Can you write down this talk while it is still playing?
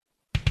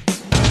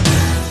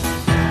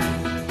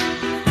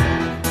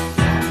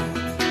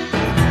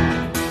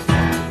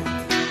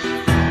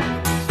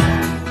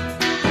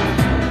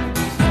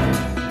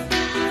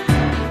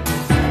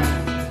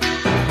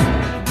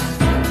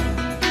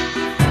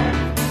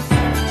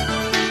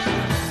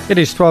It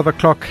is 12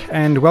 o'clock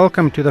and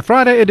welcome to the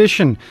Friday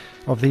edition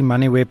of the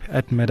MoneyWeb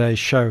at Midday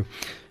show.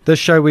 This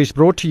show is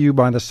brought to you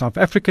by the South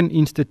African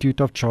Institute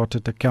of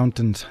Chartered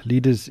Accountants,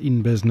 leaders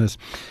in business.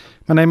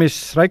 My name is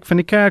Ryk van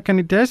die Kerk and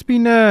it has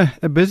been a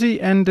busy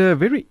and a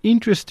very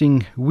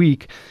interesting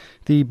week.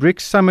 The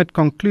BRICS summit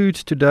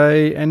concludes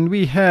today and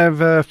we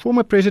have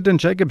former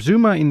President Jacob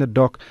Zuma in the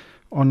dock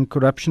on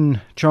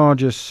corruption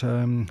charges.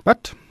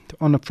 But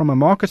from a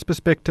market's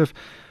perspective,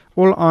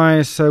 all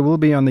eyes will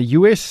be on the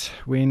US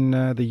when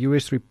the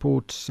US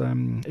reports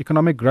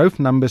economic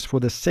growth numbers for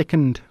the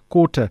second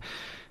quarter.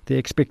 The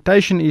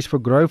expectation is for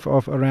growth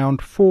of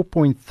around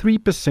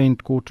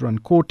 4.3% quarter on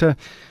quarter,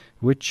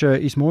 which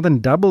is more than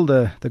double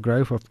the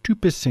growth of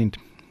 2%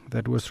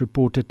 that was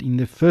reported in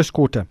the first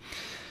quarter.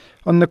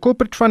 On the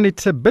corporate front,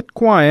 it's a bit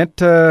quiet.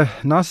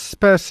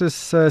 Naspers'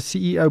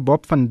 CEO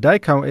Bob van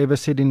Dijk, however,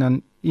 said in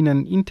an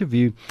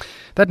interview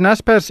that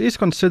Naspers is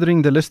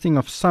considering the listing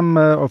of some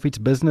of its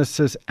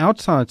businesses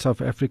outside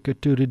South Africa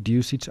to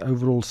reduce its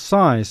overall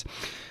size.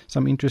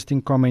 Some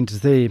interesting comments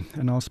there,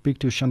 and I'll speak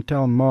to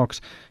Chantel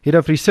Marx, Head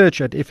of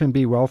Research at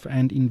FNB Wealth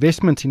and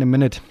Investments in a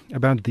minute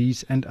about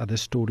these and other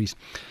stories.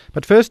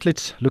 But first,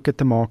 let's look at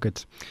the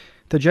markets.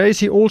 The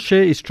JSE All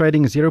Share is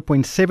trading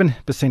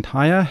 0.7%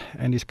 higher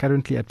and is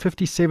currently at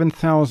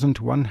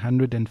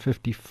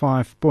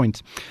 57,155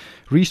 points.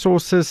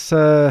 Resources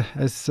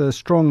has a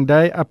strong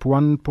day, up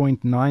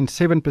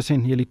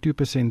 1.97%, nearly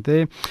 2%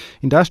 there.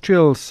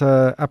 Industrials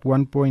up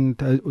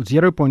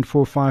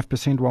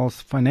 0.45%,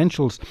 whilst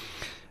financials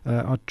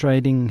are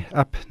trading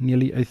up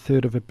nearly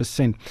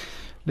 0.33%.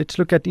 Let's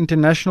look at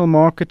international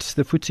markets.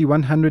 The FTSE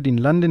 100 in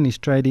London is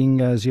trading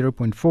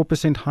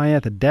 0.4% higher.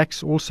 The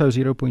DAX also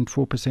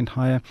 0.4%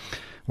 higher,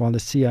 while the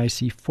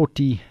CAC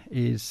 40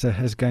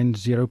 has gained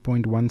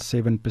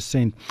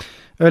 0.17%.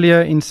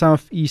 Earlier in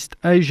Southeast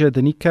Asia,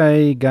 the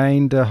Nikkei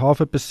gained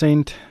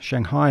 0.5%.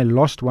 Shanghai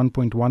lost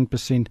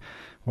 1.1%.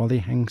 While the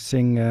Hang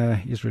Seng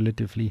is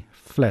relatively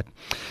flat.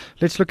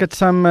 Let's look at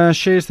some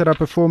shares that are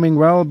performing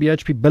well.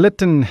 BHP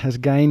Billiton has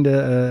gained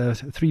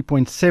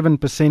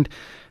 3.7%.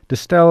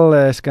 Distel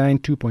has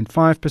gained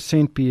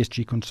 2.5%.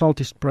 PSG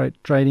Consult is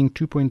trading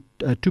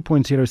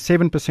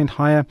 2.07%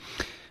 higher.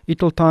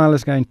 Italtile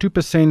has gained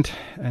 2%,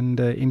 and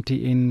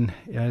MTN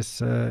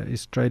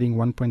is trading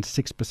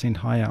 1.6%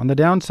 higher. On the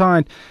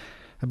downside,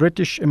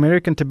 British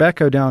American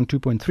Tobacco down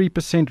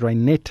 2.3%,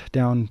 Reinet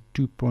down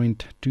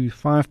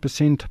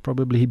 2.25%,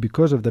 probably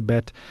because of the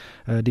BAT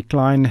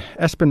decline.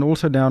 Aspen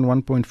also down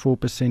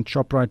 1.4%,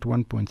 Shoprite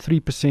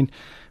 1.3%,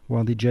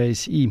 while the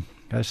JSE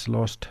has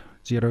lost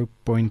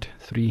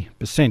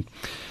 0.3%.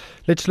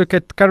 Let's look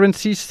at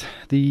currencies.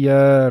 The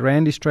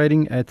Rand is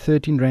trading at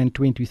 13 Rand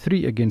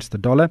 23 against the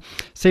dollar,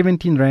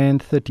 17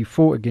 Rand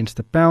 34 against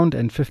the pound,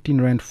 and 15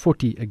 Rand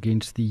 40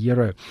 against the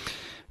euro.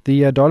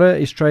 The dollar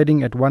is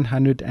trading at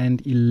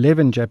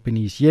 111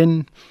 Japanese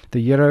yen.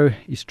 The euro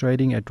is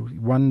trading at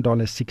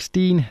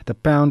 $1.16. The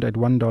pound at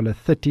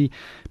 $1.30.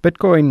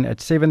 Bitcoin at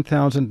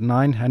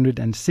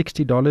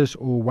 $7,960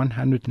 or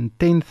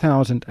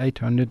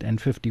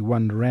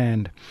 110,851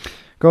 Rand.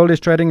 Gold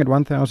is trading at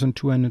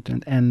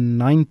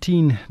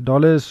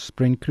 $1,219,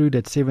 Brent crude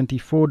at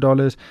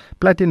 $74,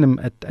 platinum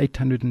at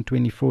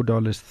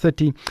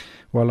 $824.30,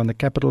 while on the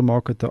capital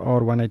market the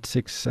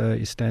R186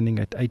 is standing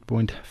at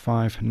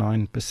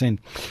 8.59%.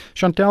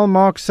 Chantel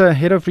Marx,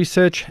 Head of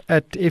Research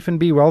at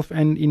FNB Wealth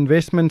and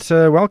Investments.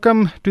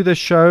 Welcome to the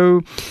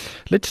show.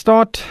 Let's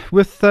start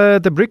with the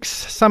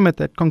BRICS summit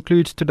that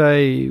concludes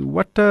today.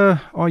 What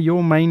are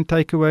your main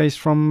takeaways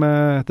from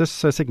this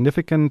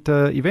significant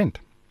event?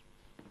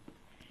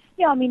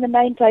 Yeah, I mean, the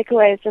main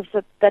takeaway is just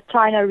that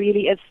China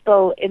really is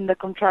still in the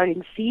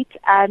controlling seat,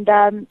 and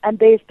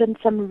there's been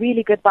some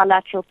really good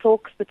bilateral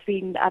talks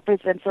between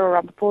President Cyril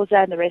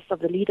Ramaphosa and the rest of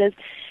the leaders.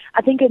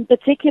 I think in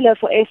particular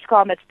for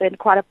Eskom, it's been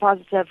quite a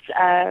positive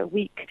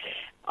week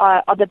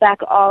on the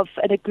back of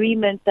an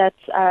agreement that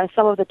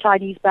some of the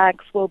Chinese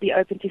banks will be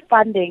open to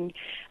funding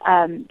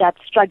that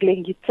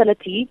struggling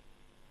utility.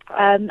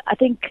 I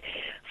think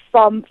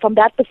From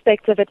that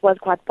perspective, it was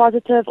quite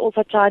positive.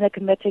 Also, China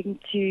committing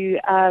to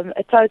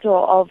a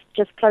total of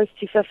just close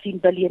to $15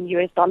 billion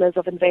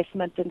of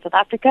investment in South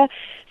Africa.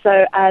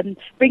 So,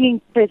 bringing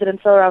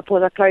President Cyril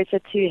Ramaphosa closer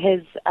to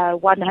his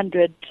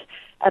 $100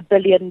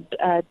 billion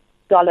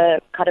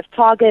kind of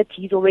target.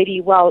 He's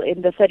already well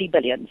in the 30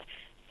 billions.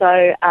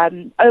 So,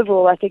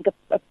 overall, I think a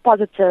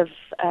positive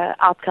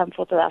outcome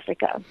for South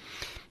Africa.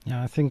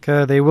 Yeah, I think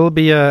there will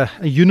be a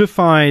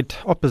unified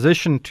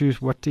opposition to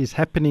what is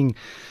happening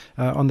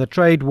on the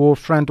trade war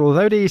front,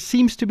 although there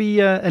seems to be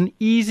an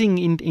easing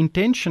in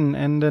tension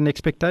and an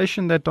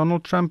expectation that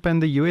Donald Trump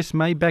and the US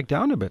may back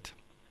down a bit.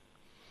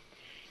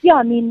 Yeah,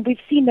 I mean, we've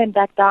seen them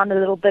back down a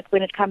little bit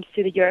when it comes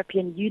to the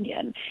European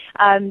Union.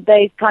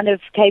 They kind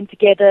of came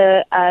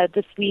together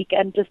this week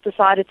and just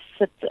decided to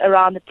sit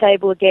around the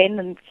table again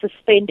and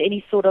suspend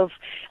any sort of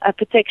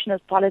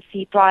protectionist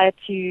policy prior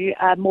to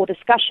more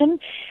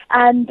discussion.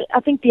 And I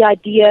think the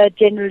idea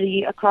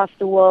generally across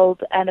the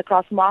world and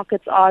across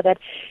markets are that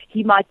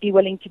he might be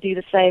willing to do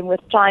the same with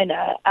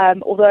China,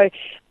 although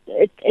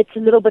it's a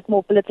little bit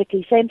more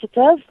politically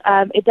sensitive.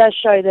 It does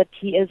show that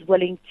he is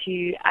willing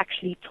to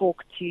actually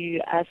talk to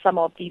some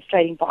of these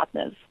trading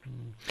partners.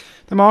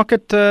 The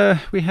market,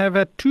 we have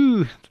had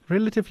 2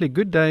 relatively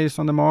good days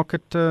on the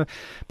market,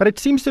 but it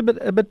seems a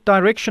bit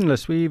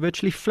directionless. We're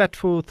virtually flat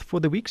for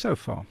the week so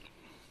far.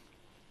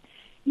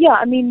 Yeah,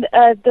 I mean,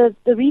 the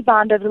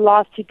rebound over the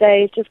last 2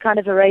 days, just kind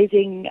of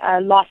erasing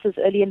losses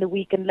early in the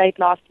week and late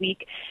last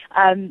week,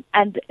 and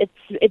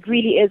it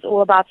really is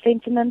all about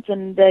sentiment,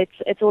 and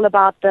it's all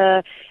about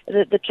the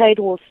trade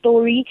war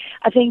story.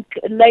 I think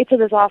later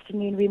this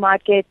afternoon we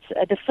might get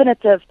a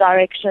definitive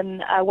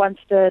direction once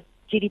the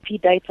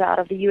GDP data out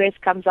of the US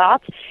comes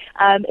out.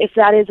 If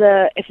that is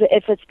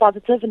if it's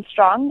positive and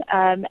strong,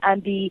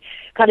 and the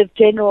kind of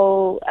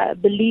general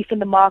belief in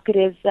the market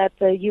is that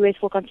the US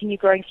will continue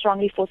growing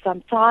strongly for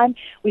some time,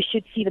 we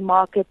should see the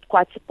market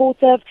quite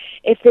supportive.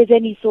 If there's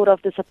any sort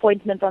of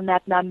disappointment on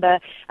that number,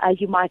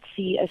 you might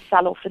see a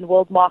sell-off in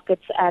world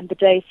markets, and the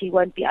JSE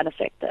won't be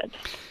unaffected.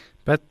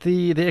 But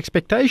the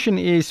expectation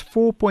is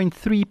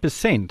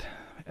 4.3%.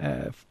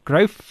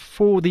 Growth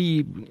for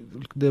the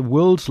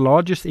world's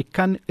largest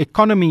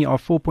economy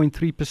of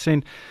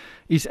 4.3%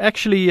 is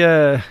actually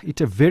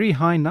it's a very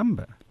high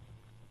number.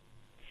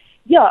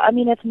 Yeah, I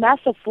mean it's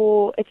massive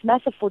for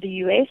the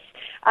US.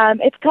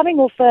 It's coming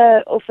off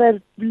a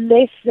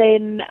less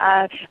than.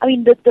 I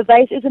mean the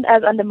base isn't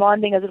as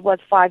undemanding as it was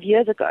 5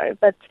 years ago,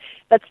 but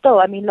still,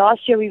 I mean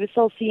last year we were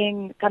still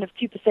seeing kind of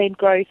 2%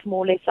 growth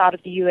more or less out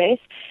of the US.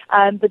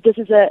 But this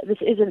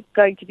isn't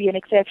going to be an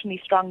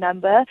exceptionally strong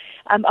number.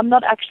 I'm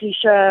not actually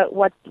sure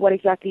what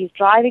exactly is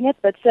driving it,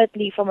 but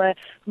certainly from a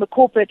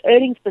corporate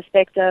earnings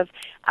perspective,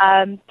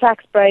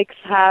 tax breaks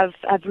have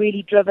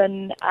really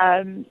driven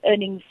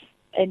earnings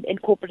in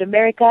corporate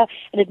America,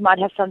 and it might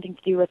have something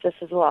to do with this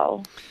as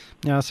well.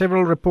 Yeah,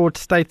 several reports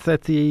state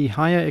that the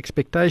higher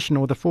expectation,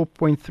 or the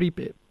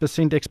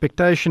 4.3%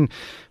 expectation,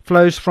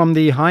 flows from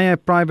the higher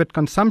private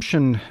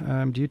consumption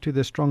due to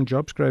the strong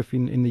jobs growth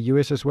in the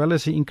US, as well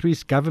as the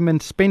increased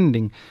government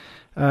spending.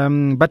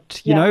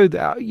 But, you know,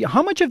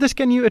 how much of this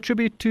can you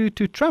attribute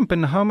to Trump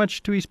and how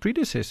much to his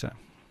predecessor?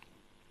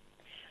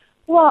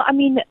 Well, I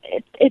mean,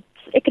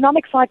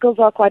 economic cycles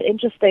are quite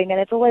interesting, and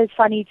it's always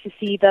funny to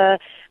see the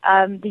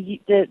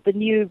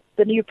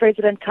new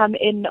president come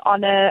in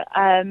on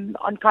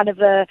kind of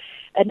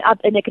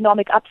an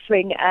economic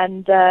upswing,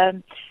 and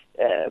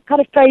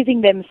kind of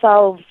praising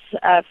themselves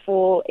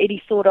for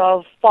any sort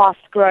of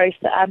fast growth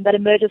that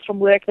emerges from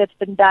work that's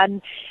been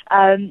done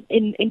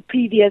in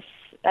previous.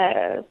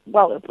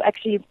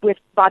 Actually,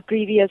 by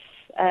previous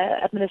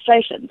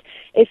administrations.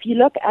 If you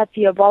look at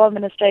the Obama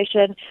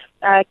administration,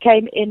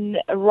 came in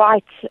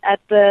right at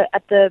the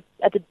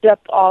dip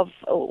of,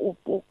 or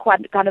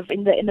quite kind of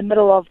in the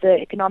middle of the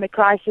economic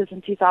crisis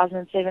in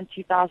 2007,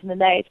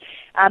 2008,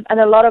 and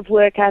a lot of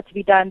work had to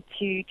be done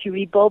to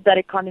rebuild that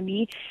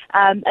economy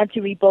and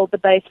to rebuild the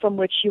base from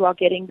which you are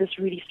getting this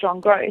really strong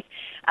growth.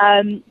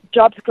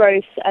 Jobs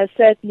growth is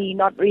certainly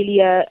not really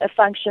a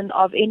function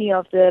of any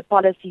of the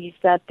policies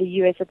that the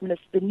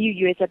new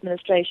U.S.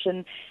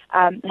 administration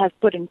has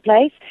put in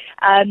place.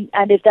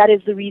 And if that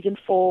is the reason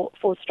for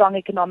strong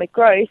economic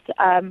growth,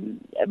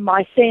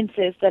 my sense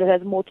is that it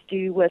has more to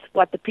do with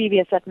what the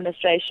previous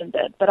administration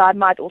did. But I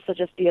might also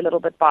just be a little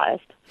bit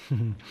biased.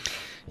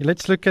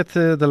 Let's look at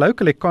the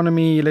local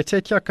economy.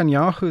 Lesetja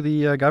Kganyago,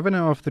 the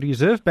governor of the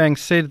Reserve Bank,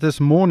 said this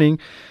morning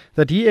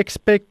that he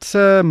expects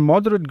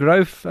moderate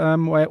growth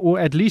or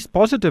at least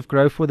positive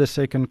growth for the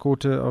second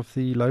quarter of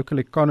the local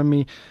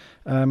economy.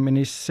 And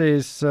he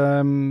says,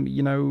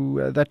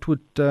 that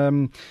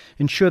would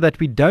ensure that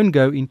we don't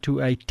go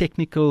into a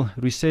technical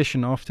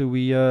recession after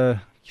we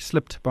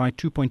slipped by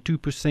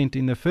 2.2%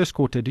 in the first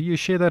quarter. Do you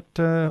share that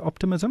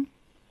optimism?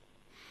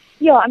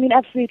 Yeah, I mean,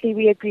 absolutely,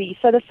 we agree.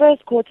 So the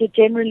first quarter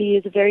generally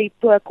is a very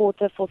poor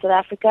quarter for South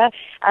Africa.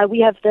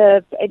 We have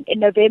in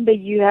November,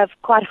 you have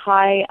quite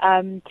high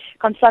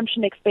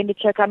consumption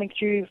expenditure coming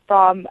through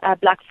from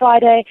Black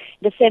Friday.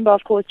 December,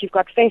 of course, you've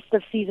got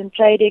festive season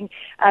trading,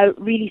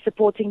 really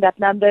supporting that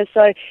number.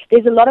 So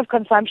there's a lot of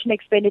consumption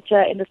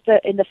expenditure in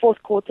the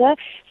fourth quarter.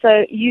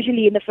 So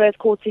usually in the first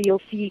quarter, you'll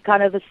see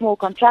kind of a small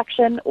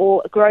contraction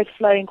or growth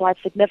slowing quite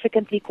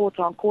significantly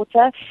quarter on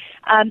quarter.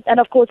 And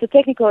of course, the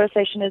technical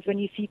recession is when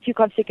you see two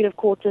consecutive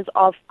quarters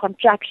of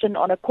contraction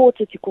on a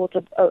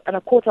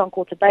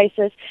quarter-on-quarter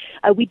basis.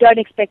 We don't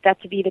expect that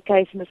to be the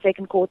case in the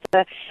second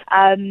quarter.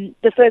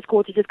 The first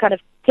quarter is kind of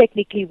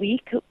technically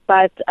weak,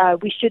 but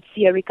we should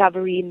see a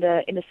recovery in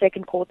the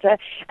second quarter,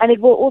 and it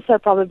will also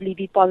probably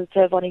be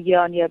positive on a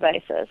year-on-year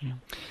basis.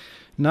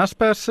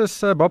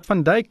 Naspers' Bob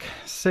van Dijk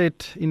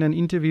said in an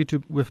interview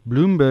with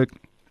Bloomberg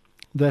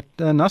that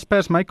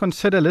Naspers may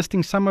consider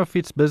listing some of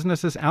its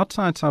businesses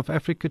outside South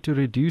Africa to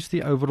reduce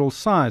the overall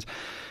size.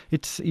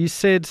 He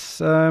said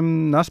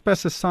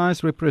Naspers'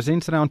 size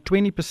represents around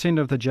 20%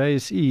 of the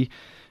JSE,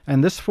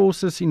 and this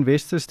forces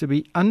investors to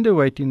be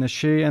underweight in the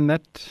share, and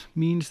that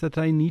means that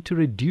they need to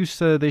reduce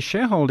their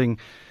shareholding.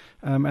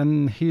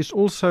 And he is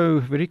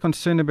also very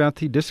concerned about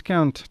the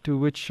discount to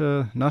which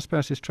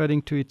Naspers is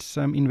trading to its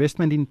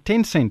investment in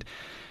Tencent.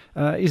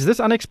 Is this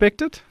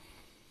unexpected?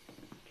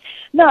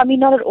 No, I mean,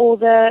 not at all.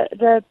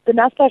 The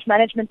Naspers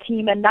management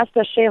team and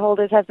Naspers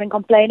shareholders have been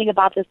complaining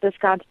about this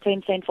discount to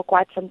 10 cents for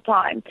quite some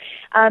time.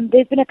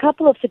 There's been a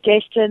couple of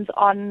suggestions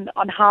on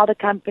how the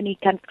company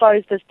can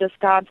close this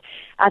discount.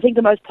 I think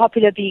the most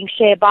popular being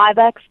share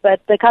buybacks, but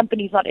the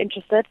company's not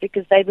interested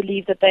because they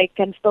believe that they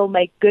can still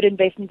make good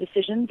investment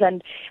decisions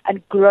and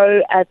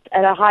grow at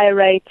a higher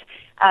rate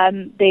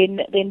than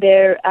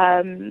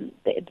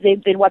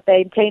what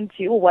they intend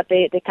to, or what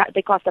their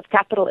cost of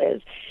capital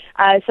is.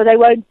 So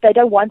they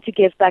don't want to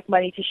give back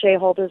money to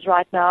shareholders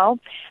right now.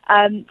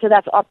 So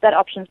that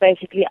option's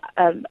basically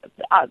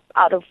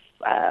out of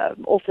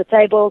off the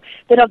table.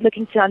 They're not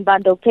looking to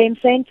unbundle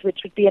Tencent, which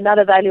would be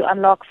another value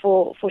unlock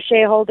for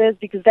shareholders,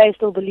 because they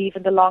still believe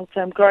in the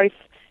long-term growth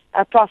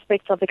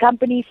prospects of the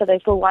company, so they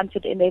still want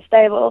it in their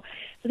stable.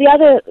 So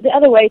the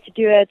other way to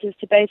do it is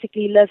to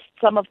basically list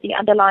some of the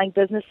underlying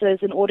businesses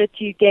in order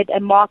to get a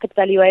market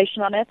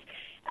valuation on it.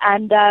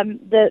 And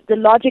the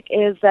logic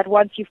is that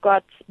once you've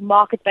got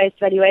market-based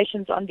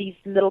valuations on these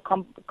little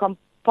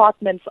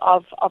compartments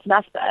of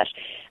Naspers,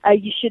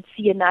 you should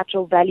see a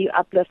natural value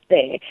uplift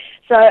there.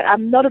 So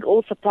I'm not at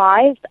all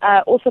surprised.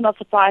 Also not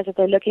surprised that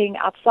they're looking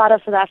outside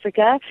of South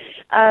Africa.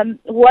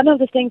 One of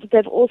the things that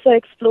they've also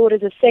explored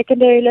is a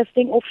secondary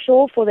listing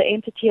offshore for the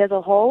entity as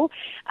a whole,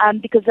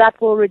 because that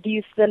will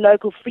reduce the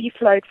local free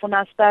float for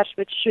Naspers,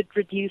 which should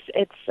reduce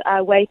its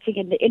weighting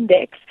in the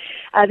index.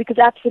 Because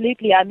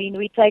absolutely, I mean,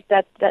 we take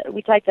that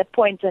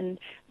point, and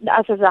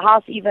us as a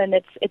house even,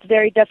 it's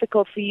very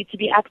difficult for you to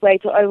be at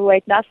weight or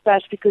overweight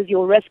Naspers because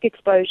your risk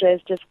exposure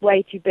is just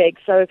way too big.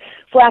 So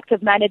for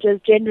active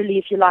managers, generally,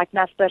 if you like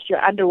Naspers, you're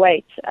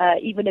underweight,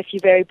 even if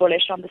you're very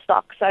bullish on the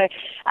stock. So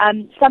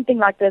something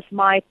like this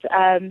might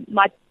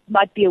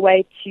be a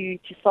way to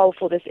solve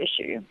for this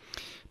issue.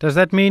 Does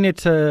that mean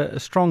it's a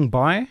strong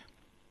buy?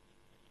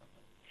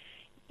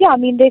 Yeah, I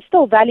mean, there's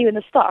still value in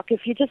the stock.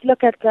 If you just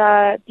look at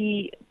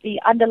the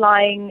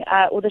underlying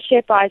or the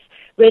share price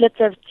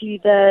relative to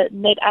the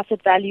net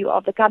asset value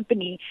of the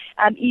company,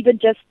 even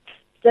just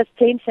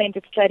Tencent,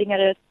 it's trading at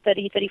a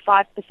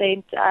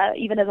 30-35%,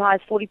 even as high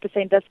as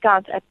 40%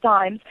 discount at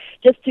times,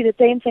 just to the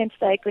Tencent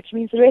stake, which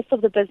means the rest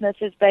of the business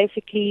is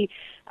basically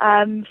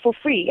for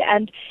free.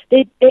 And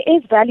there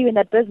is value in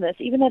that business,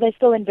 even though they're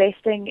still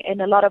investing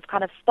in a lot of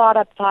kind of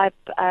startup type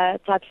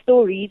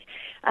stories.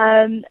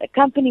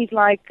 Companies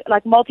like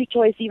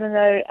MultiChoice, even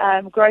though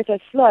growth has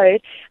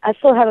slowed,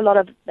 still has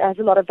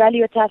a lot of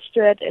value attached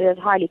to it. It is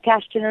highly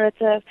cash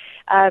generative.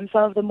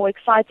 Some of the more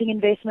exciting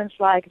investments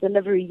like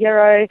Delivery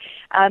Hero,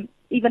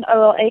 even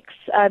OLX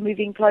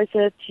moving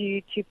closer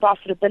to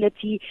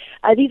profitability.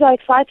 These are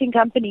exciting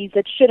companies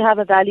that should have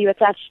a value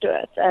attached to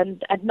it,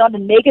 and not a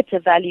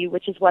negative value,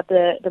 which is what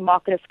the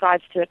market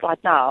ascribes to it right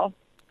now.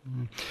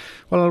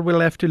 Well, we'll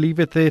have to leave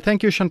it there.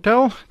 Thank you,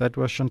 Chantal. That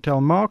was Chantal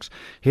Marx,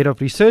 Head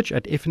of Research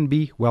at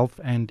FNB Wealth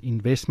and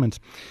Investments.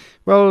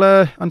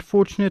 Well,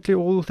 unfortunately,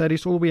 that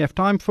is all we have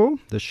time for.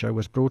 This show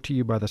was brought to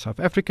you by the South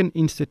African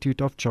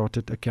Institute of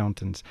Chartered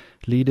Accountants,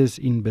 leaders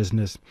in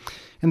business.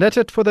 And that's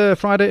it for the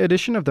Friday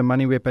edition of the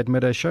MoneyWeb at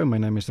Midday Show. My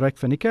name is Ryk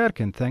van Niekerk,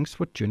 and thanks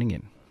for tuning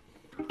in.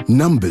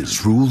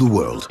 Numbers rule the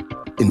world.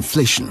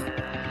 Inflation,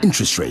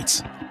 interest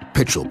rates,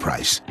 petrol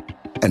price.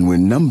 And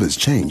when numbers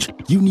change,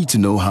 you need to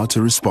know how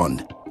to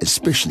respond,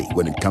 especially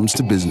when it comes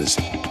to business.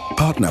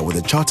 Partner with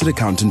a chartered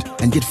accountant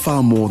and get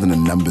far more than a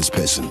numbers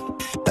person.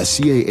 A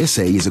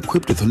CASA is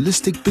equipped with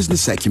holistic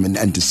business acumen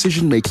and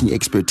decision-making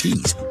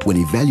expertise when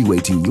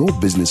evaluating your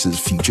business's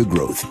future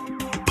growth.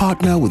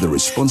 Partner with a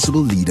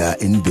responsible leader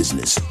in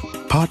business.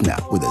 Partner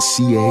with a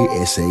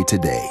CASA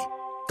today.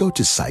 Go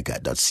to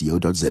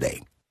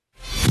saica.co.za.